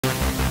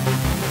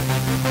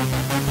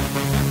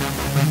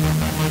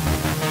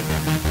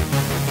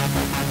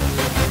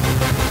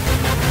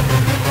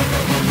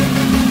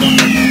What's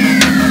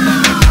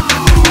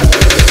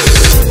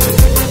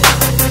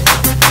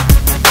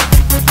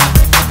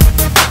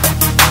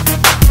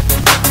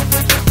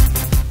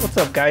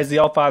up guys, the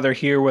Allfather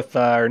here with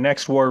our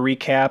next war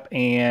recap,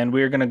 and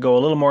we're going to go a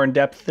little more in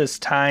depth this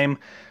time,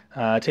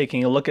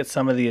 taking a look at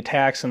some of the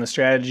attacks and the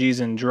strategies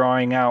and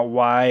drawing out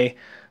why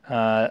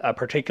a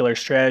particular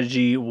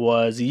strategy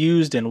was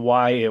used and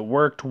why it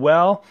worked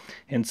well.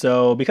 And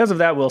so because of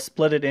that, we'll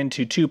split it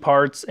into two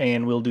parts,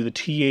 and we'll do the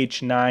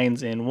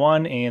TH9s in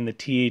one and the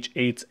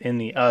TH8s in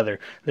the other.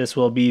 This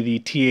will be the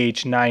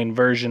TH9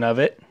 version of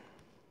it.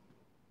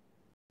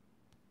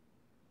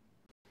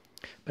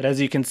 But as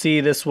you can see,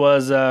 this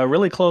was a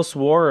really close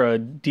war, a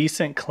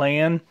decent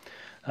clan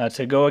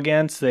to go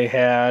against. They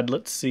had,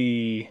 let's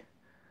see,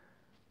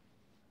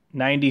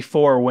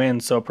 94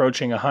 wins, so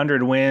approaching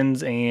 100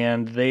 wins,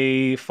 and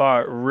they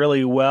fought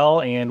really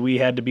well, and we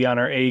had to be on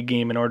our A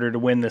game in order to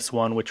win this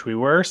one, which we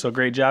were, so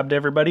great job to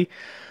everybody.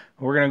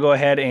 We're going to go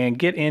ahead and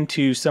get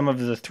into some of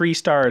the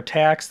 3-star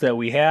attacks that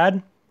we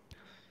had,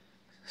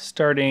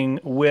 starting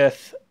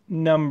with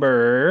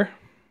number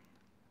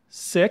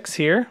 6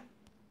 here.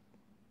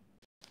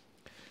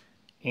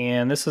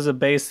 And this is a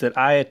base that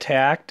I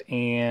attacked,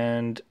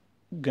 and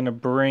gonna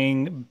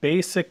bring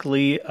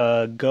basically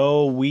a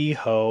Go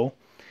Weho.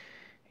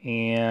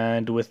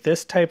 And with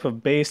this type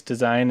of base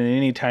design, and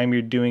anytime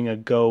you're doing a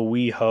Go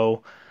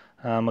Weho,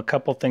 a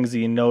couple things that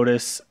you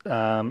notice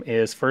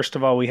is, first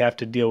of all, we have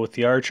to deal with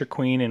the Archer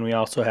Queen, and we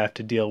also have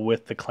to deal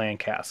with the Clan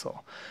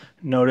Castle.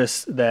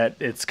 Notice that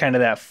it's kind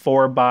of that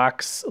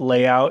 4-box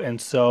layout, and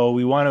so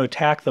we want to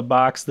attack the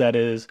box that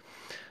is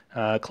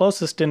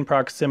closest in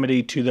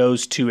proximity to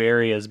those two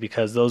areas,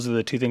 because those are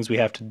the two things we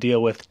have to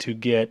deal with to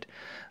get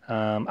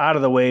out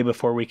of the way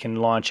before we can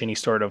launch any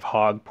sort of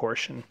hog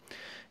portion.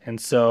 And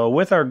so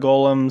with our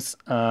golems,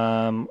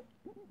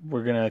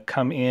 we're going to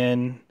come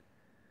in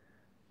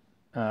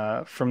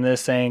from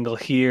this angle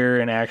here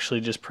and actually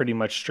just pretty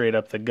much straight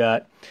up the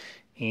gut.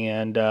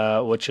 And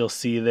what you'll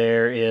see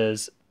there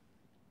is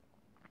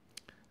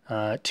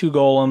 2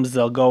 golems.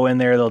 They'll go in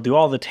there, they'll do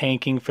all the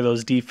tanking for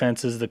those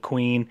defenses, the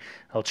queen,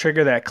 they'll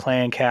trigger that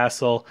clan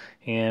castle,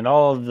 and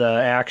all of the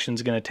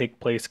action's going to take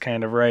place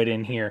kind of right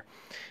in here.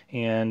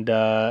 And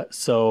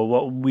so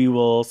what we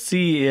will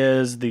see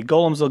is the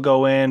golems will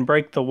go in,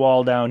 break the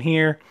wall down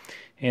here,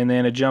 and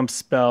then a jump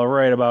spell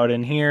right about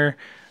in here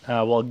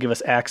will give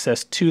us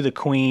access to the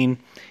queen,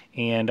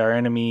 and our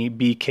enemy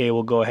BK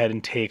will go ahead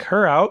and take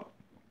her out,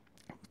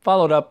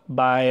 followed up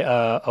by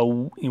a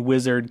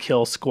wizard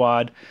kill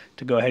squad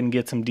to go ahead and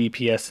get some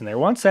DPS in there.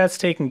 Once that's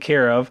taken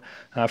care of,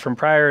 from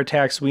prior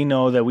attacks, we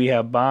know that we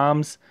have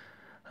bombs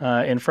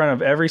in front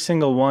of every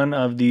single one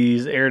of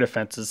these air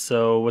defenses.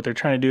 So what they're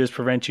trying to do is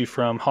prevent you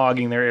from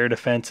hogging their air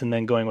defense and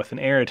then going with an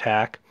air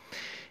attack.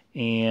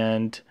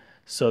 And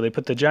so they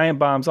put the giant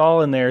bombs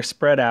all in there,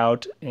 spread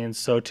out. And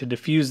so to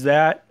defuse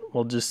that,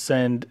 we'll just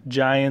send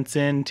giants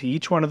in to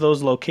each one of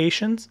those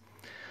locations.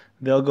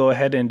 They'll go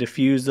ahead and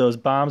defuse those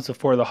bombs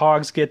before the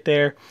hogs get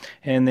there,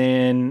 and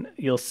then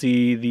you'll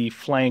see the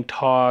flanked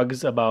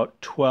hogs, about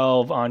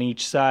 12 on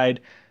each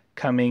side,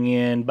 coming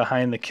in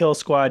behind the kill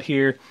squad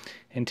here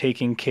and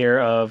taking care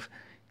of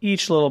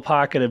each little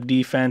pocket of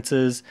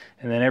defenses,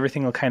 and then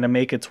everything will kind of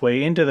make its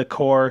way into the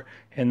core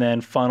and then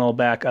funnel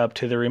back up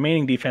to the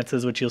remaining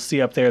defenses, which you'll see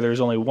up there.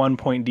 There's only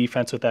 1-point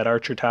defense with that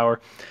archer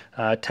tower.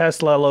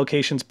 Tesla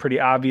location's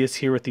pretty obvious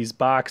here with these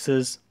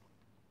boxes.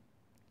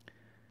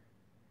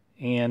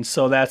 And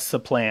so that's the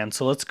plan.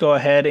 So let's go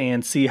ahead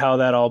and see how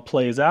that all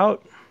plays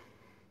out.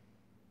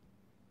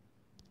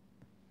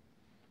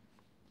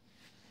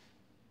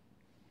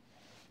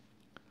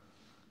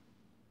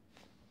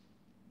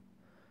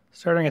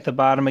 Starting at the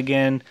bottom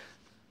again,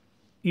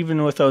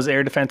 even with those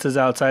air defenses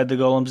outside, the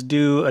golems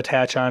do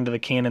attach onto the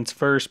cannons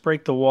first,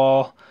 break the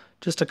wall,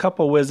 just a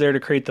couple whiz there to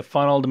create the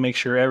funnel to make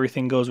sure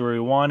everything goes where we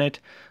want it.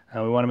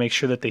 We want to make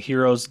sure that the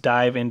heroes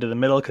dive into the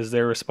middle because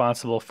they're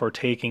responsible for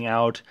taking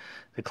out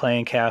the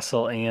clan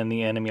castle and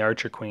the enemy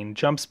archer queen.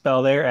 Jump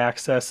spell there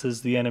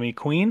accesses the enemy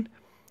queen.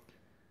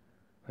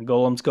 The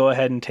golems go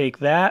ahead and take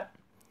that.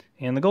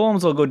 And the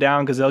golems will go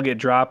down because they'll get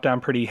dropped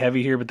on pretty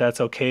heavy here, but that's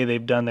okay.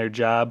 They've done their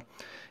job.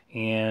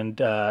 And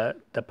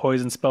the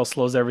poison spell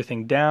slows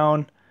everything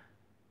down.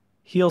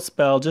 Heal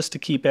spell just to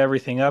keep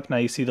everything up. Now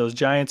you see those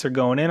giants are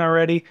going in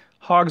already.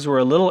 Hogs were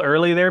a little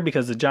early there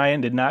because the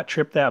giant did not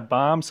trip that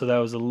bomb, so that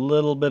was a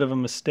little bit of a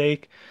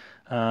mistake.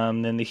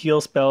 Then the heal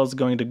spell is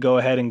going to go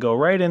ahead and go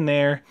right in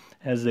there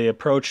as they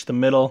approach the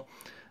middle.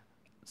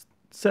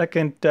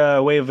 Second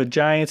wave of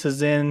giants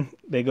is in.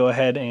 They go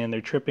ahead and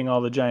they're tripping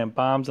all the giant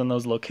bombs on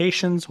those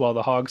locations while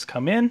the hogs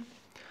come in.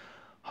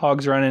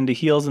 Hogs run into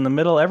heals in the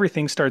middle.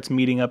 Everything starts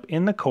meeting up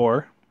in the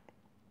core.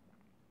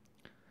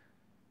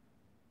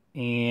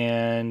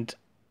 And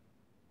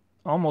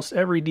almost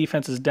every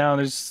defense is down.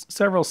 There's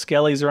several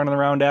skellies running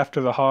around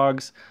after the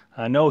hogs.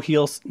 No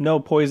heals, no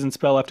poison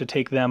spell left to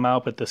take them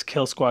out, but this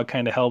kill squad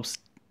kind of helps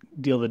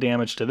deal the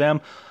damage to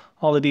them.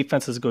 All the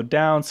defenses go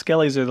down.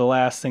 Skellies are the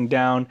last thing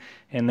down,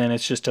 and then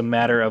it's just a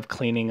matter of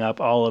cleaning up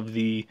all of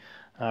the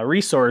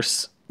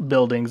resource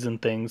buildings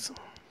and things.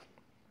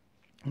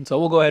 And so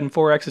we'll go ahead and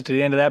 4X it to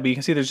the end of that, but you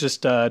can see there's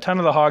just a ton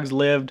of the hogs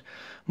lived.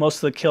 Most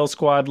of the kill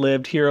squad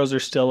lived. Heroes are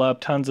still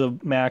up. Tons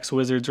of max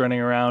wizards running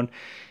around.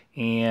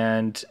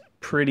 And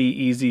pretty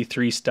easy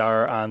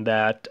 3-star on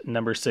that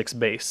number 6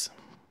 base.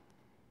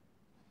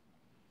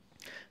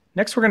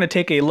 Next, we're going to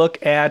take a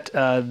look at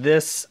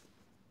this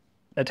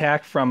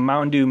attack from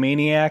Mountain Dew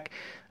Maniac,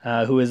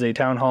 who is a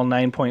Town Hall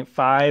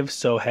 9.5,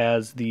 so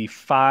has the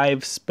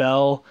 5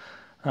 spell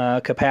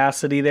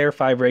capacity there,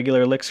 5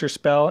 regular elixir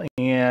spell,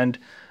 and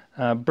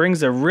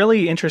brings a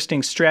really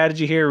interesting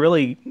strategy here,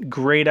 really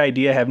great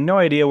idea. I have no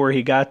idea where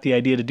he got the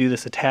idea to do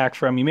this attack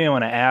from. You may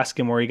want to ask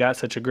him where he got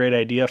such a great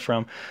idea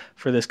from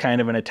for this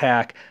kind of an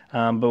attack.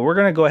 But we're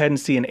going to go ahead and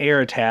see an air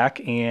attack,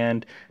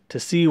 and to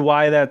see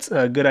why that's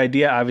a good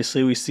idea,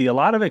 obviously we see a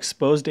lot of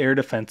exposed air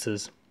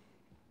defenses.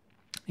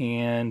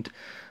 And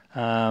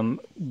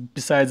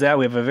besides that,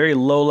 we have a very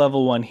low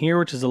level one here,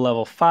 which is a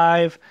level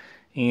 5,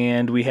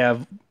 and we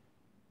have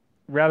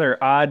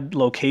rather odd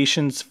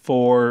locations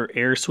for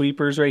air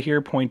sweepers right here,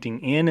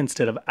 pointing in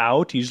instead of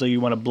out. Usually you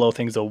want to blow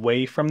things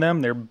away from them.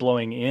 They're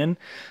blowing in.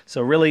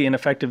 So really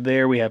ineffective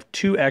there. We have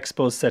 2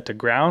 expos set to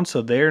ground,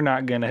 so they're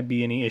not going to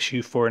be any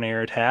issue for an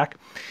air attack.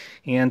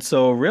 And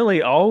so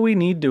really all we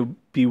need to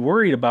be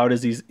worried about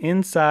is these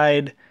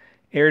inside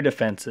air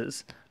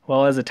defenses.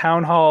 Well, as a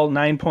Town Hall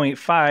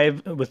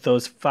 9.5 with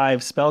those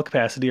 5 spell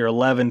capacity, or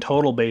 11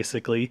 total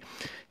basically,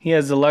 he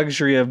has the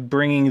luxury of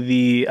bringing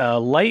the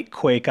light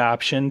quake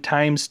option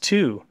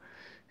 ×2.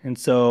 And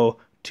so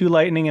 2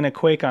 lightning and a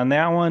quake on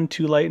that one,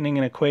 2 lightning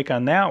and a quake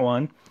on that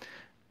one.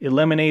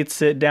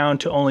 Eliminates it down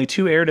to only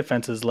 2 air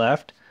defenses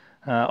left.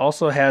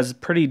 Also has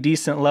pretty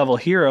decent level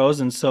heroes,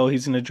 and so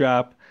he's going to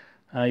drop,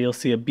 you'll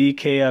see a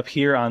BK up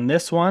here on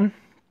this one.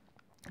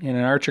 And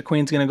an Archer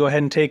Queen's going to go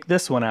ahead and take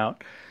this one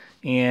out.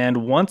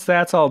 And once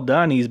that's all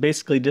done, he's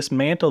basically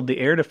dismantled the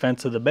air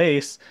defense of the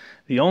base.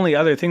 The only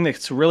other thing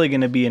that's really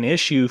going to be an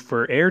issue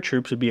for air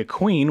troops would be a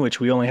queen, which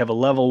we only have a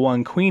level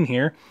 1 queen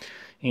here.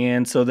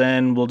 And so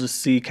then we'll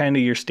just see kind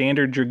of your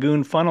standard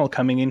Dragoon funnel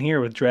coming in here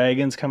with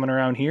dragons coming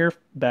around here,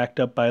 backed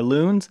up by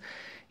loons.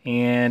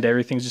 And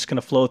everything's just going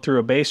to flow through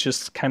a base,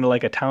 just kind of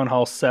like a Town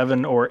Hall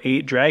 7 or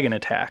 8 dragon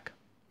attack.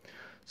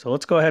 So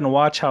let's go ahead and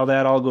watch how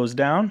that all goes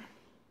down.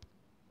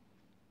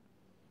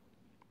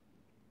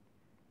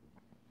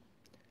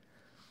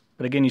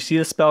 But again, you see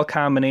the spell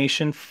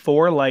combination,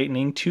 4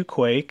 lightning, 2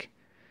 quake.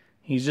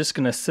 He's just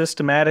going to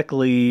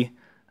systematically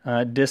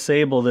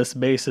disable this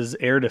base's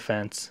air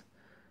defense.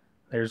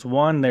 There's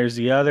one, there's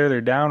the other,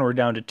 they're down. We're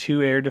down to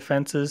 2 air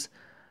defenses.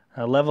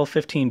 Level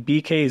 15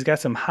 BK, he's got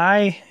some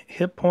high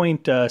hit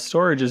point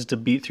storages to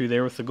beat through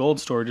there with the gold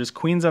storages.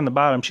 Queen's on the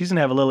bottom. She's going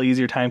to have a little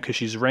easier time because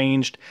she's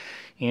ranged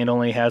and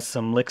only has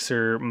some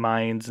elixir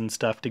mines and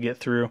stuff to get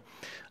through.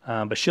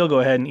 But she'll go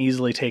ahead and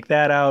easily take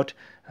that out.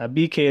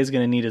 BK is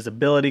going to need his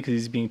ability because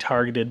he's being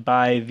targeted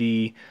by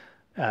the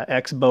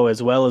X-bow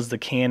as well as the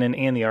cannon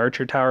and the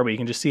archer tower, but you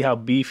can just see how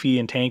beefy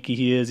and tanky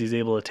he is. He's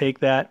able to take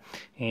that,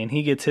 and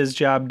he gets his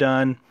job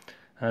done.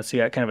 So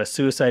you got kind of a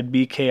suicide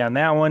BK on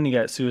that one. You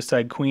got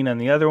suicide queen on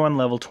the other one,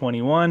 level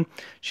 21.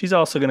 She's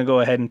also going to go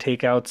ahead and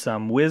take out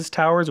some whiz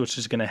towers, which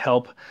is going to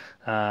help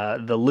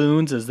the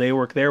loons as they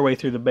work their way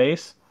through the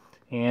base.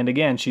 And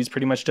again, she's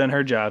pretty much done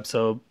her job.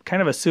 So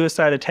kind of a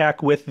suicide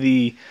attack with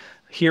the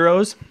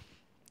heroes.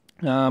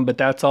 But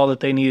that's all that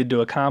they needed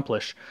to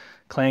accomplish.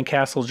 Clan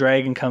Castle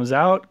Dragon comes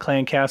out.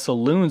 Clan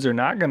Castle Loons are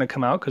not going to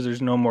come out because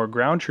there's no more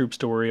ground troops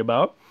to worry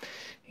about.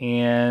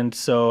 And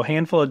so a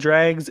handful of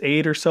drags,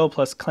 8 or so,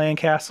 plus Clan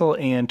Castle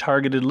and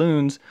targeted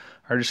Loons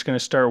are just going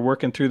to start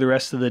working through the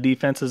rest of the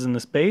defenses in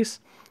this base.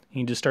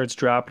 He just starts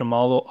dropping them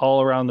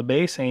all around the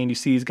base, and you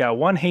see he's got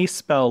 1 haste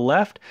spell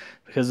left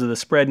because of the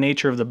spread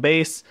nature of the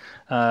base.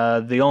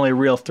 The only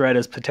real threat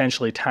is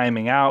potentially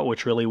timing out,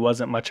 which really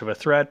wasn't much of a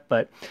threat,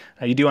 but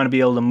you do want to be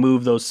able to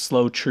move those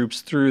slow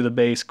troops through the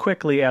base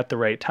quickly at the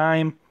right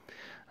time.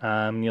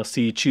 You'll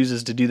see he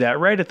chooses to do that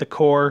right at the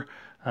core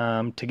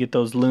to get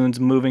those loons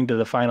moving to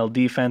the final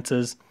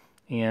defenses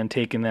and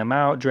taking them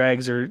out.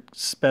 Drags are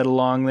sped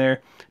along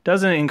there.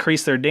 Doesn't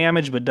increase their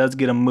damage, but does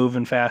get them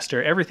moving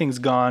faster. Everything's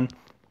gone.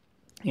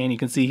 And you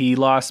can see he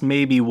lost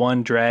maybe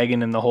 1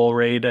 dragon in the whole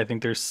raid. I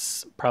think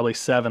there's probably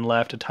 7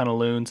 left, a ton of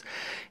loons,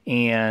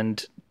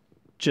 and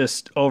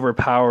just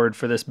overpowered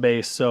for this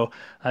base. So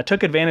I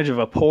took advantage of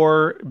a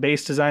poor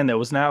base design that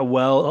was not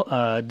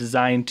well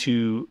designed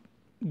to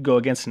go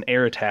against an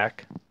air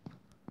attack.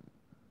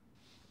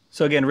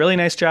 So again, really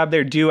nice job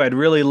there, Dew. I'd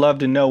really love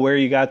to know where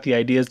you got the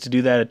ideas to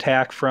do that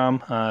attack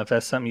from, if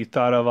that's something you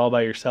thought of all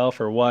by yourself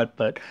or what,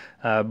 but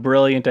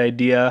brilliant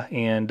idea,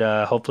 and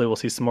hopefully we'll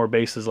see some more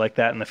bases like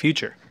that in the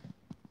future.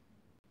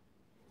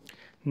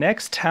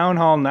 Next Town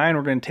Hall 9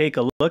 we're going to take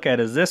a look at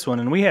is this one,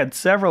 and we had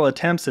several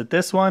attempts at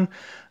this one.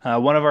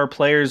 One of our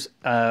players'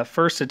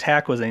 first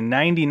attack was a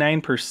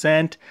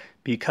 99%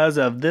 because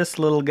of this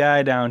little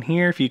guy down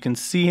here. If you can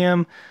see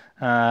him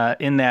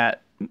in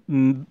that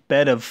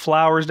bed of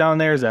flowers down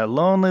there is that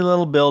lonely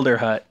little builder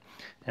hut.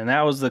 And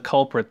that was the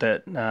culprit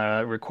that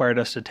required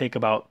us to take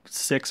about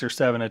 6 or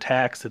 7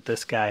 attacks at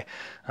this guy.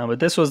 But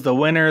this was the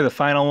winner, the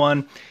final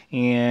one.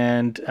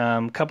 And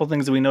a couple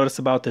things that we noticed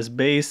about this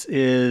base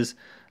is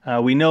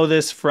we know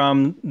this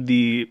from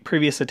the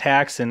previous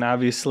attacks, and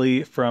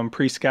obviously from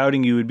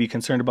pre-scouting you would be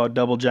concerned about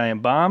double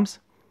giant bombs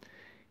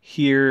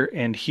here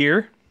and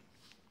here.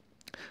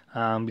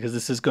 Because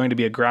this is going to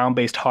be a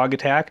ground-based hog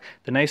attack.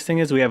 The nice thing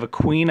is we have a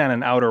queen on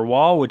an outer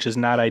wall, which is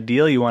not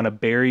ideal. You want to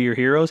bury your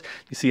heroes.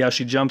 You see how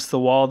she jumps the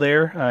wall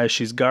there as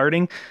she's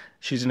guarding.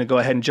 She's going to go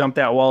ahead and jump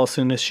that wall as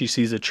soon as she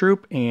sees a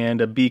troop,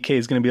 and a BK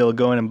is going to be able to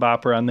go in and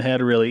bop her on the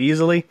head really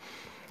easily.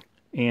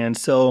 And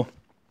so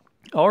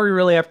all we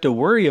really have to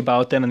worry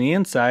about then on the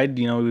inside,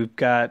 you know, we've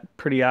got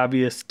pretty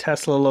obvious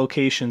Tesla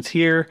locations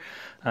here,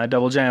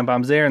 double giant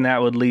bombs there, and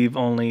that would leave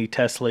only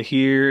Tesla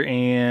here,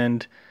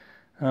 and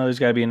there's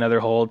got to be another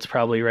hole. It's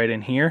probably right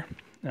in here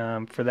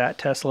for that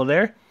Tesla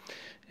there.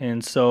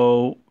 And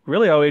so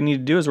really all we need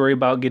to do is worry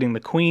about getting the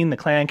queen, the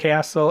clan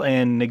castle,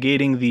 and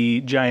negating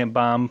the giant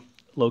bomb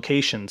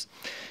locations.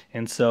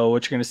 And so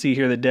what you're going to see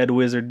here the Dead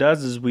Wizard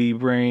does is we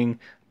bring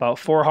about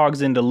 4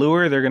 hogs into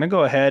lure. They're going to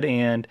go ahead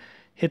and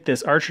hit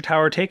this archer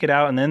tower, take it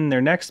out, and then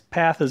their next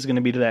path is going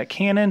to be to that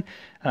cannon,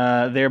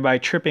 thereby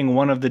tripping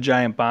one of the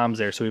giant bombs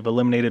there. So we've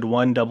eliminated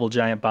 1 double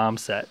giant bomb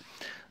set.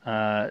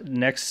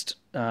 Next,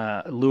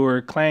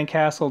 lure clan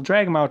castle,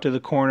 drag them out to the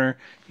corner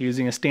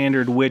using a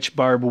standard witch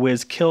barb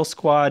whiz kill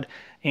squad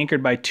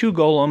anchored by 2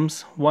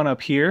 golems, one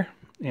up here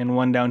and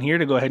one down here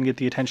to go ahead and get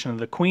the attention of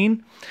the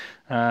queen.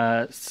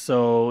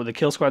 So the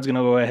kill squad's going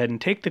to go ahead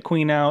and take the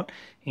queen out,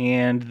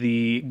 and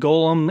the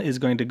golem is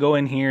going to go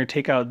in here,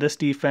 take out this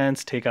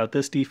defense,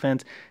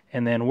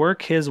 and then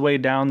work his way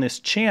down this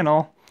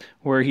channel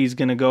where he's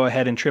going to go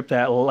ahead and trip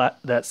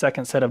that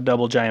second set of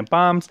double giant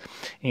bombs.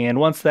 And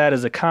once that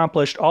is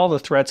accomplished, all the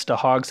threats to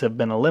hogs have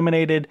been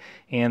eliminated,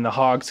 and the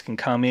hogs can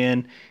come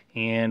in,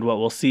 and what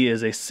we'll see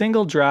is a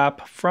single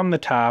drop from the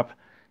top.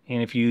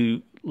 And if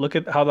you look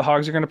at how the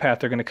hogs are going to path,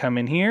 they're going to come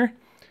in here,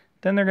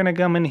 then they're going to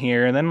come in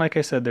here, and then like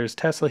I said, there's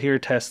Tesla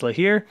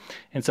here,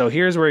 and so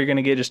here's where you're going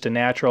to get just a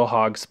natural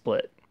hog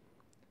split.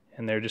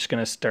 And they're just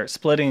going to start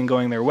splitting and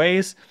going their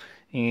ways,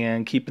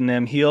 and keeping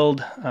them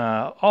healed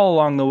all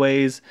along the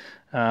ways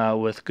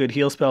with good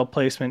heal spell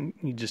placement.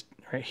 You just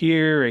right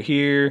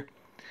here,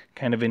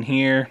 kind of in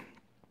here,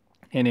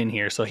 and in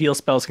here. So heal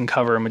spells can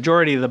cover a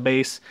majority of the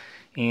base,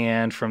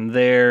 and from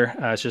there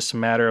it's just a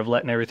matter of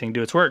letting everything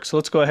do its work. So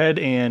let's go ahead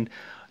and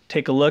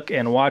take a look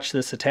and watch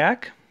this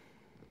attack.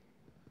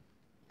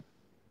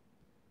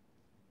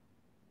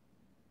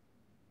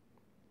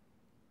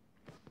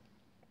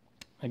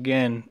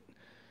 Again,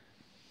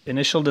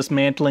 initial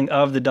dismantling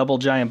of the double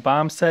giant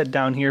bomb set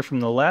down here from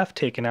the left,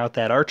 taking out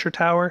that archer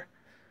tower,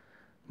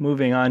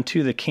 moving on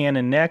to the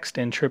cannon next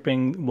and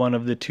tripping one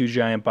of the 2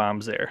 giant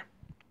bombs there.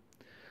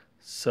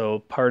 So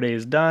part A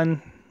is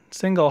done.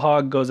 Single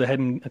hog goes ahead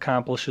and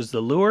accomplishes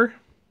the lure.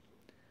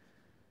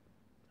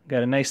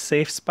 Got a nice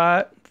safe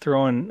spot.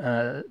 Throwing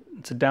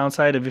it's a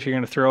downside of if you're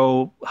going to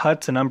throw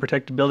huts and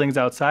unprotected buildings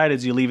outside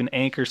is you leave an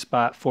anchor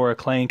spot for a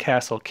clan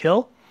castle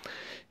kill.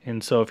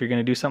 And so if you're going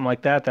to do something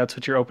like that, that's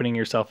what you're opening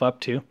yourself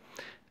up to.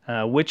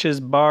 Witches,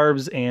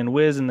 barbs, and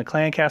whiz in the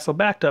clan castle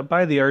backed up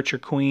by the archer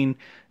queen.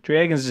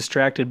 Dragon's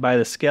distracted by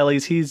the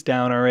skellies. He's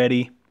down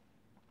already.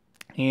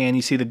 And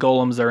you see the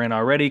golems are in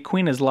already.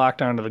 Queen is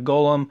locked onto the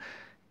golem.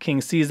 King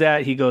sees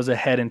that. He goes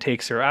ahead and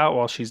takes her out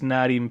while she's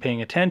not even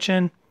paying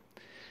attention.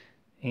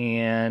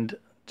 And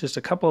just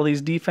a couple of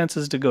these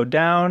defenses to go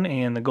down,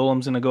 and the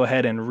golem's going to go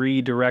ahead and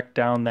redirect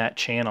down that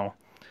channel.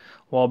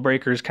 Wall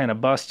breakers kind of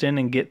bust in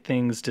and get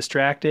things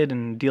distracted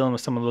and dealing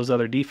with some of those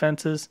other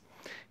defenses.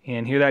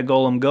 And here that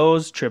golem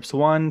goes, trips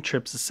 1,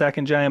 trips the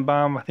second giant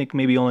bomb. I think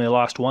maybe only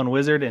lost 1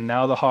 wizard, and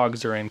now the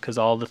hogs are in because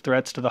all the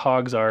threats to the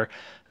hogs are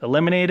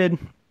eliminated.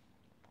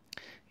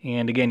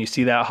 And again, you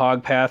see that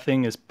hog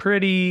pathing is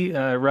pretty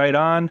right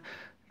on.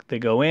 They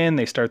go in,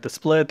 they start the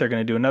split. They're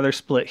going to do another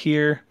split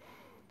here.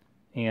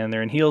 And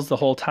they're in heals the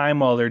whole time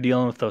while they're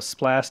dealing with those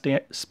splash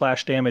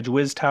damage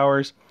whiz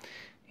towers.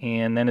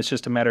 And then it's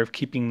just a matter of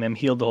keeping them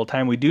healed the whole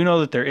time. We do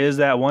know that there is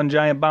that 1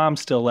 giant bomb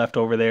still left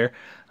over there,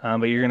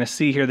 but you're going to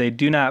see here they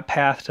do not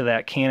path to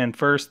that cannon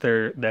first.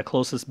 That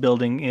closest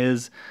building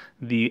is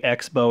the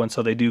X-bow, and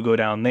so they do go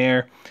down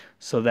there.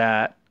 So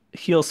that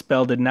heal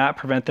spell did not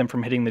prevent them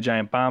from hitting the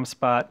giant bomb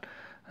spot.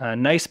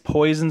 Nice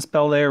poison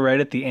spell there right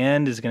at the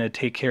end is going to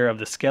take care of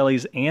the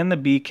skellies and the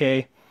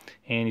BK.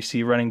 And you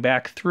see running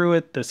back through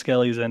it, the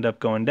skellies end up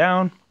going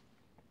down.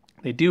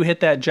 They do hit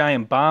that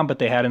giant bomb, but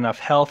they had enough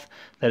health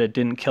that it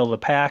didn't kill the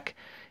pack,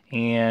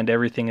 and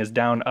everything is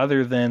down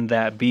other than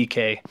that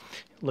BK.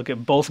 Look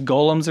at both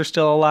golems are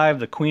still alive.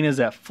 The queen is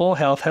at full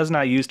health, has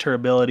not used her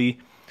ability,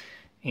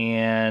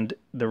 and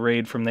the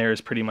raid from there is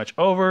pretty much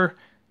over,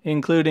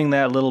 including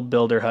that little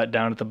builder hut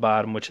down at the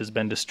bottom, which has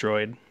been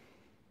destroyed.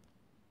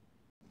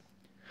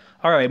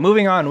 All right,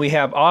 moving on, we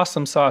have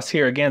Awesome Sauce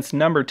here against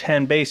number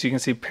 10 base. You can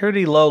see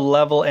pretty low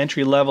level,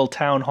 entry level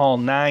Town Hall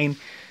 9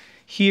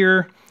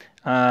 here.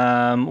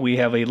 We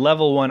have a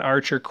level 1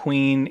 archer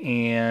queen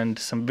and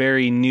some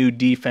very new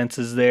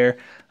defenses there.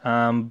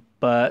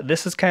 But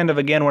this is kind of,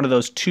 again, one of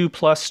those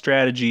 2+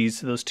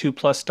 strategies, those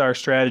 2+ star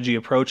strategy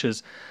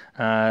approaches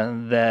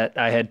that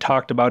I had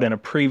talked about in a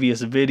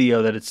previous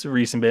video that it's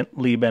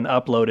recently been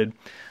uploaded.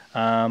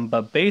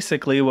 But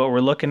basically what we're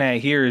looking at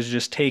here is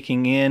just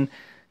taking in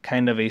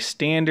kind of a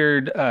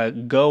standard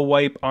go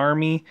wipe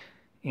army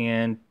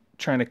and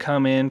trying to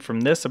come in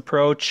from this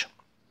approach.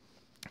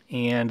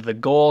 And the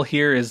goal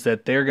here is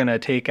that they're going to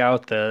take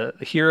out the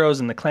heroes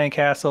in the clan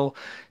castle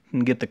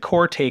and get the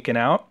core taken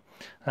out,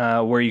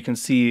 where you can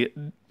see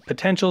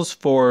potentials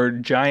for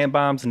giant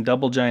bombs and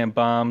double giant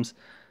bombs.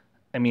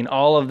 I mean,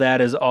 all of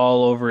that is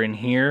all over in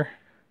here,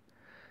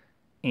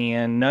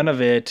 and none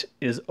of it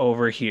is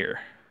over here.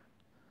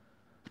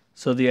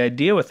 So the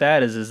idea with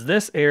that is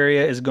this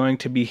area is going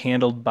to be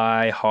handled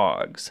by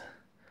hogs.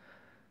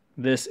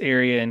 This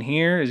area in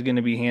here is going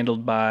to be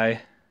handled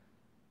by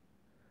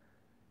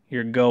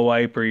your go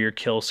wipe or your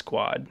kill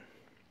squad.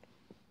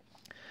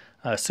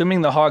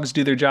 Assuming the hogs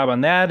do their job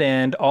on that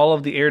end, all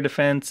of the air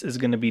defense is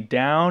going to be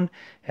down,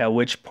 at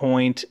which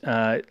point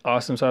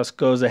Awesome Sauce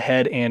goes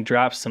ahead and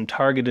drops some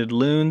targeted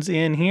loons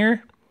in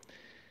here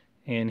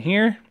and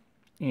here,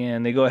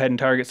 and they go ahead and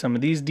target some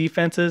of these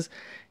defenses.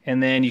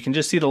 And then you can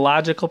just see the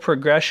logical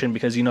progression,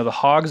 because you know the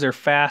hogs are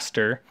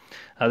faster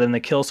than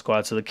the kill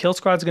squad. So the kill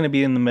squad's going to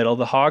be in the middle,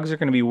 the hogs are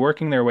going to be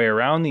working their way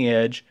around the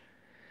edge,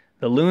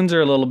 the loons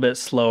are a little bit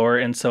slower,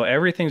 and so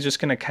everything's just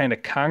going to kind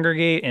of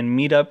congregate and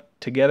meet up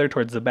together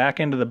towards the back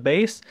end of the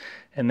base,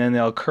 and then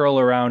they'll curl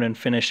around and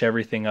finish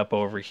everything up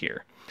over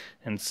here.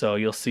 And so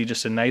you'll see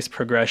just a nice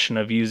progression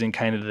of using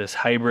kind of this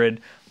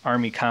hybrid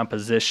army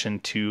composition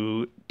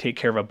to take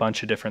care of a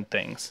bunch of different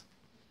things.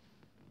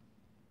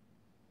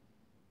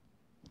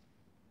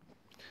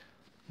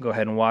 Go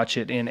ahead and watch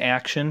it in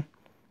action.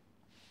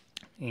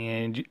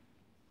 And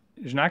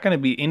there's not going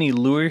to be any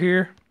lure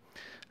here,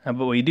 but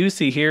what we do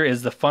see here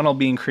is the funnel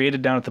being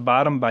created down at the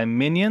bottom by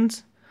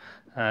minions.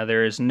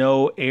 There is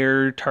no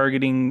air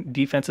targeting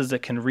defenses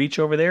that can reach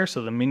over there,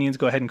 so the minions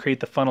go ahead and create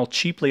the funnel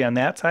cheaply on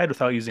that side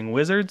without using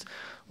wizards.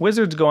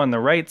 Wizards go on the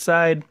right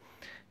side,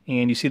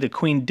 and you see the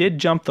queen did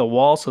jump the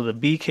wall, so the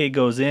BK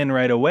goes in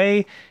right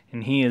away,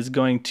 and he is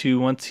going to,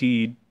 once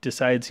he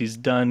decides he's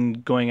done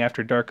going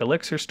after dark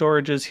elixir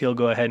storages, he'll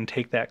go ahead and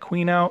take that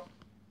queen out,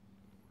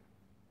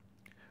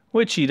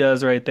 which he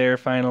does right there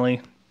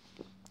finally.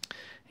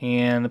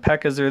 And the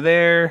P.E.K.K.A.s are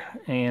there,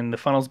 and the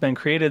funnel's been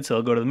created, so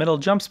he'll go to the middle.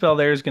 Jump spell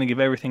there is going to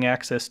give everything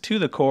access to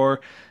the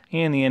core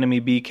and the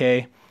enemy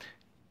BK,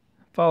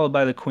 followed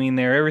by the queen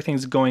there.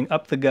 Everything's going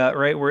up the gut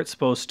right where it's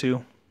supposed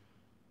to.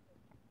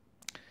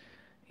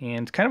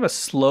 And kind of a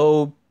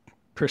slow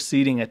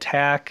proceeding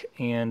attack,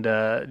 and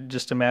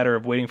just a matter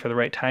of waiting for the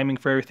right timing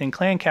for everything.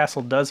 Clan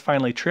Castle does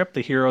finally trip.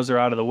 The heroes are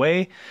out of the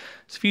way.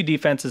 There's a few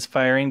defenses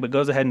firing, but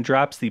goes ahead and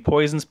drops the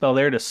poison spell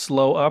there to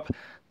slow up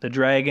the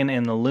dragon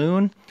and the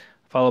loon,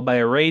 followed by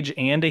a rage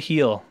and a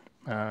heal.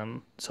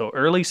 So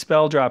early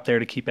spell drop there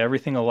to keep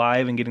everything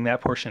alive and getting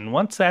that portion.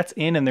 Once that's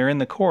in and they're in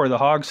the core, the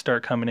hogs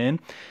start coming in,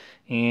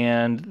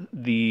 and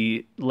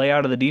the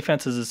layout of the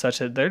defenses is such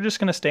that they're just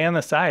going to stay on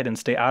the side and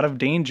stay out of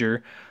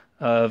danger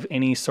of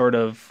any sort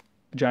of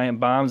giant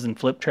bombs and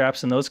flip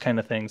traps and those kind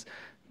of things.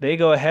 They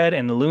go ahead,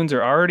 and the loons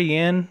are already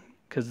in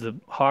because the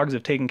hogs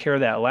have taken care of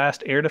that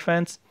last air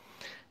defense.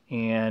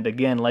 And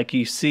again, like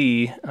you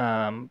see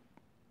on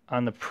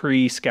the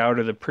pre-scout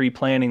or the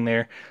pre-planning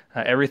there,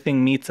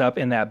 everything meets up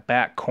in that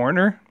back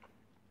corner,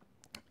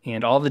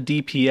 and all the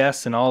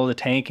DPS and all the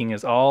tanking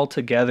is all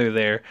together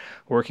there,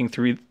 working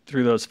through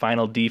those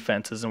final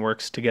defenses, and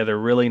works together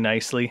really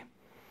nicely.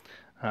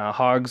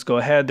 Hogs go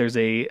ahead. There's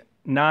a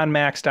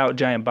non-maxed out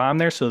giant bomb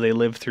there, so they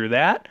live through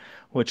that,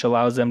 which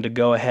allows them to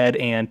go ahead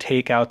and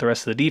take out the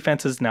rest of the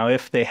defenses. Now,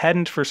 if they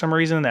hadn't, for some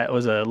reason, that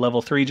was a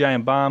level 3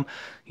 giant bomb,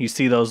 you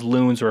see those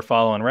loons were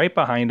following right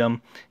behind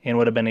them and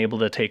would have been able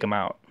to take them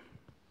out.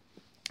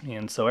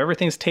 And so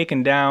everything's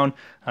taken down,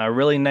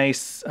 really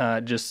nice,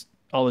 just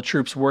all the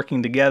troops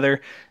working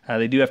together.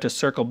 They do have to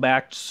circle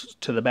back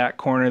to the back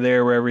corner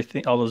there where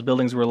all those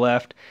buildings were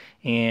left,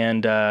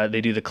 and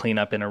they do the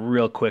cleanup in a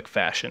real quick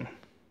fashion.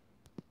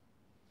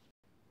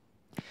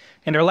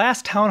 And our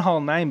last Town Hall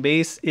 9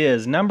 base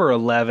is number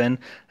 11,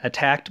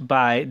 attacked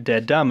by the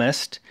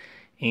Dumbest.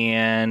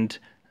 And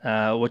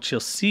what you'll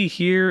see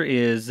here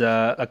is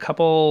a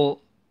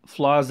couple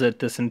flaws that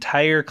this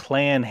entire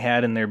clan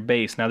had in their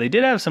base. Now, they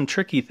did have some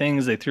tricky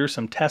things. They threw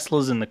some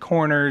Teslas in the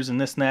corners and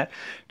this and that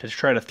to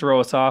try to throw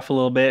us off a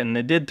little bit, and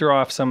it did throw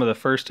off some of the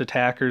first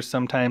attackers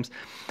sometimes.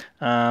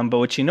 But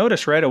what you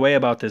notice right away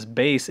about this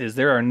base is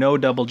there are no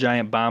double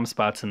giant bomb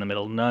spots in the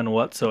middle, none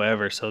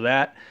whatsoever. So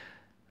that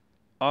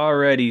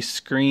already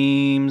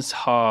screams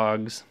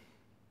hogs.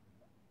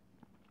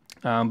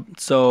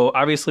 So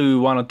obviously we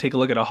want to take a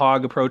look at a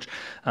hog approach.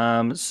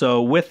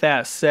 So with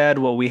that said,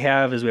 what we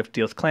have is we have to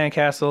deal with Clan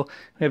Castle,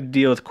 we have to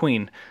deal with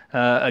Queen.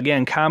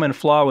 Again, common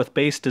flaw with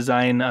base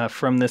design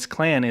from this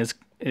clan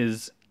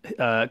is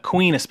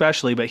queen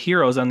especially, but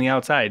heroes on the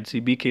outside.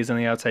 See, BK's on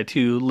the outside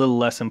too, a little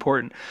less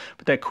important.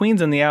 But that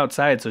queen's on the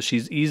outside, so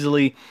she's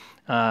easily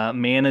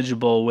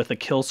manageable with a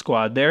kill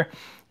squad there.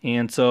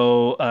 And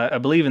so I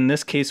believe in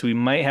this case we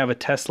might have a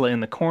Tesla in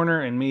the corner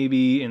and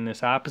maybe in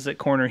this opposite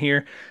corner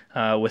here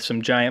with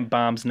some giant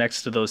bombs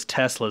next to those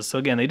Teslas. So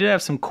again, they did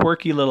have some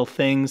quirky little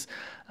things.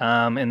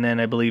 And then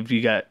I believe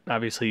you got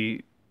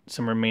obviously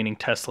some remaining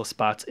Tesla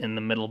spots in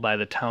the middle by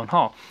the town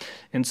hall.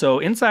 And so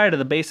inside of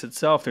the base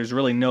itself, there's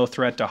really no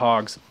threat to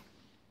hogs.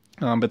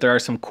 But there are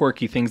some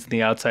quirky things on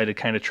the outside to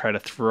kind of try to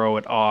throw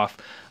it off.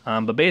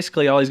 But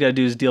basically all he's got to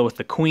do is deal with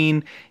the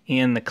queen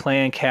and the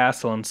clan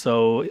castle. And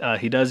so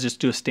he does just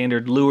do a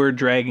standard lure,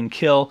 drag, and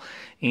kill.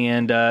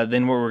 And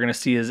then what we're going to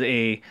see is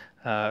a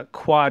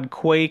quad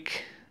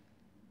quake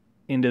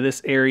into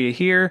this area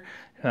here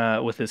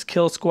with his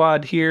kill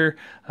squad here,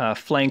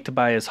 flanked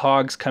by his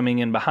hogs coming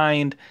in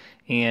behind.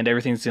 And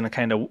everything's going to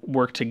kind of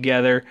work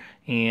together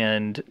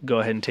and go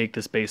ahead and take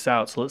this base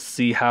out. So let's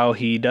see how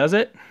he does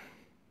it.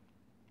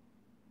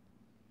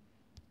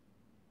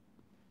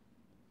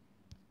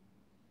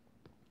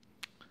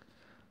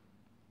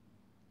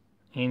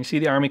 And you see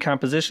the army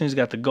composition. He's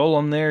got the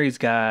golem there. He's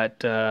got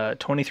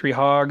 23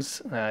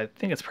 hogs. I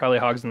think it's probably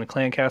hogs in the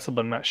clan castle,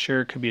 but I'm not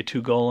sure. It could be a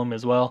 2 golem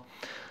as well.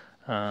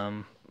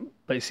 But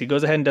you see, he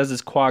goes ahead and does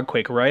his quad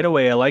quake right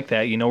away. I like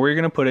that. You know where you're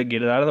going to put it.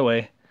 Get it out of the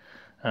way.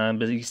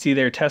 But you see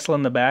there Tesla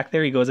in the back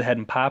there. He goes ahead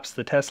and pops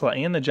the Tesla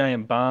and the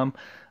giant bomb.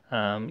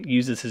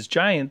 Uses his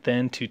giant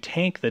then to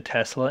tank the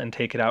Tesla and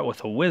take it out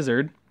with a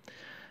wizard.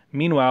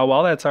 Meanwhile,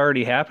 while that's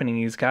already happening,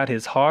 he's got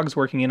his hogs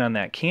working in on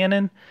that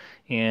cannon.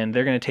 And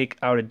they're going to take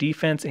out a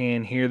defense,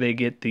 and here they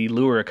get the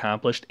lure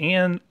accomplished.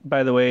 And,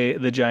 by the way,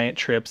 the giant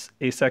trips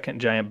a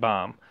second giant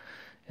bomb.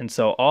 And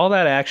so all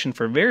that action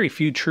for very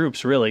few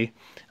troops, really,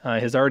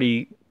 has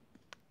already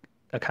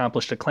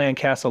accomplished a clan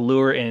castle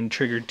lure and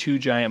triggered 2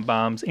 giant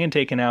bombs and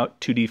taken out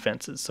 2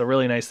 defenses. So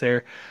really nice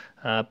there.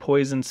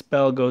 Poison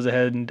spell goes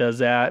ahead and does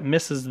that.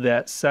 Misses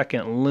that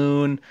second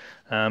loon.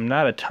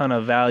 Not a ton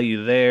of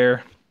value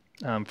there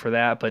for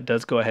that, but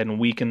does go ahead and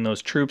weaken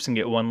those troops and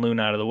get 1 loon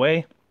out of the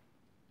way.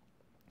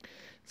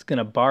 It's going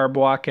to barb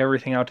walk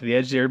everything out to the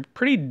edge there.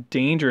 Pretty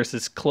dangerous.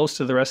 It's close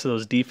to the rest of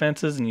those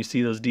defenses, and you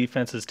see those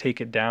defenses take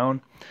it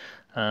down.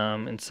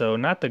 And so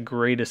not the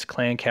greatest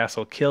clan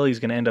castle kill. He's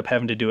going to end up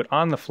having to do it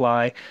on the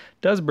fly.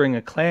 Does bring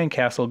a clan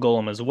castle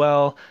golem as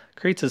well.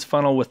 Creates his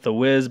funnel with the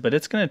whiz, but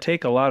it's going to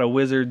take a lot of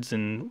wizards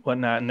and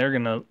whatnot, and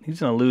he's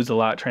going to lose a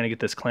lot trying to get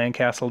this clan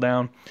castle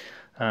down.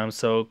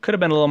 So could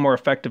have been a little more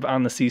effective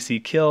on the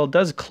CC kill.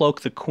 Does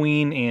cloak the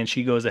queen, and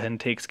she goes ahead and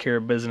takes care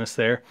of business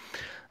there.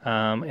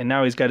 And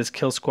now he's got his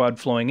kill squad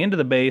flowing into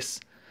the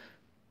base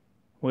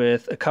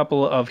with a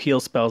couple of heal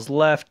spells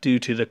left due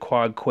to the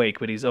quad quake,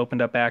 but he's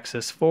opened up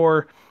access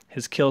for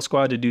his kill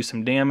squad to do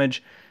some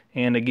damage.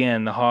 And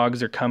again, the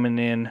hogs are coming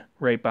in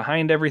right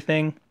behind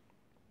everything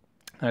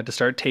to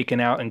start taking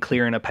out and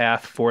clearing a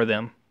path for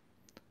them.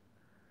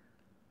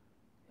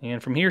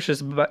 And from here, it's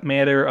just a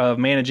matter of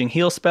managing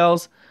heal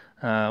spells,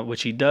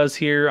 which he does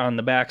here on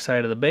the back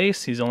side of the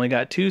base. He's only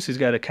got 2, so he's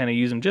got to kind of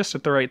use them just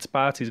at the right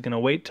spots. He's going to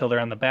wait till they're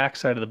on the back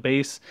side of the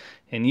base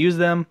and use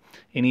them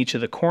in each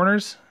of the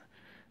corners,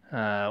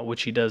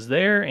 which he does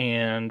there.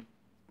 And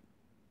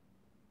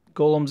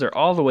golems are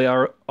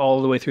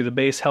all the way through the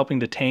base, helping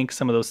to tank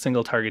some of those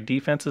single target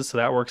defenses, so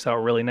that works out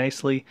really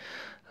nicely.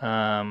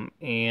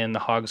 And the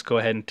hogs go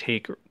ahead and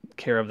take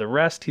care of the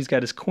rest. He's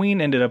got his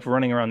queen ended up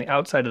running around the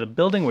outside of the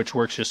building, which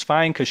works just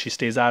fine because she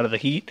stays out of the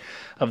heat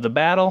of the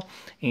battle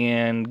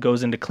and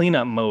goes into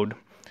cleanup mode.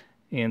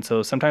 And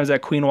so sometimes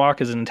that queen walk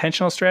is an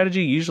intentional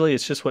strategy. Usually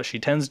it's just what she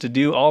tends to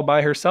do all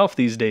by herself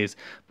these days.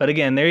 But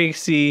again, there you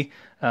see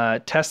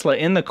Tesla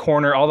in the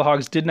corner. All the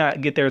hogs did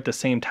not get there at the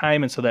same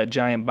time, and so that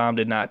giant bomb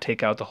did not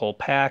take out the whole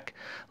pack.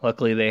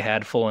 Luckily, they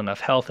had full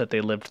enough health that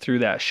they lived through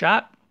that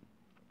shot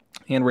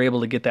and were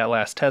able to get that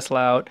last Tesla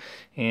out.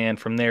 And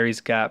from there,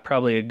 he's got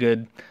probably a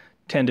good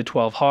 10 to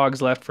 12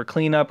 hogs left for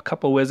cleanup, a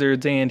couple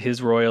wizards, and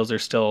his royals are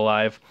still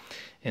alive.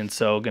 And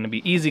so going to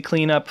be easy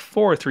cleanup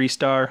for a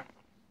 3-star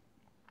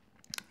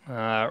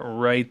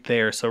right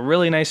there. So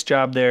really nice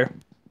job there.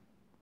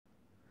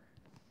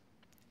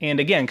 And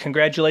again,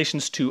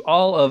 congratulations to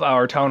all of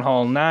our Town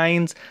Hall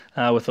 9s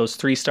with those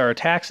 3-star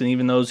attacks, and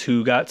even those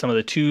who got some of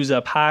the 2s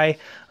up high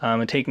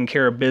and taking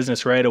care of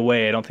business right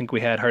away. I don't think we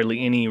had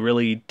hardly any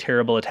really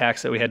terrible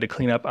attacks that we had to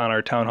clean up on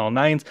our Town Hall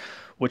 9s,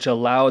 which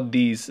allowed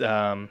these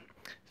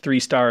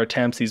 3-star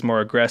attempts, these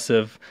more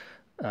aggressive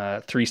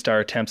 3-star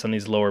attempts on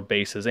these lower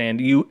bases.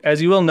 And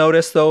as you will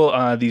notice,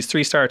 though, these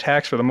 3-star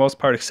attacks, for the most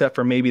part, except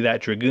for maybe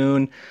that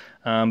Dragoon,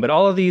 but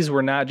all of these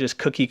were not just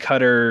cookie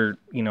cutter,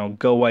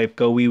 go wipe,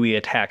 go wee wee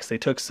attacks. They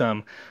took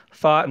some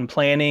thought and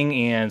planning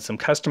and some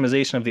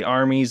customization of the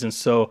armies. And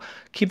so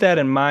keep that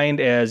in mind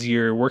as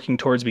you're working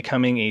towards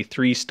becoming a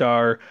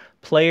 3-star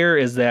player,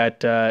 is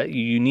that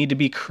you need to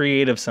be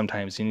creative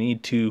sometimes. You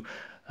need to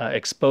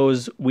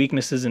expose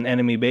weaknesses in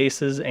enemy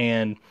bases,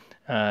 and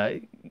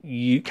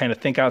you kind of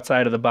think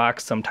outside of the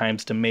box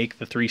sometimes to make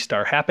the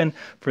 3-star happen.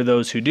 For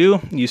those who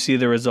do, you see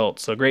the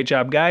results. So great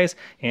job, guys.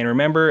 And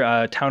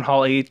remember, Town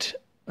Hall 8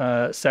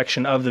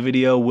 section of the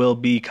video will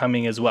be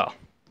coming as well.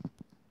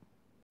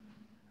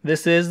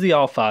 This is the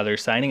Allfather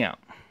signing out.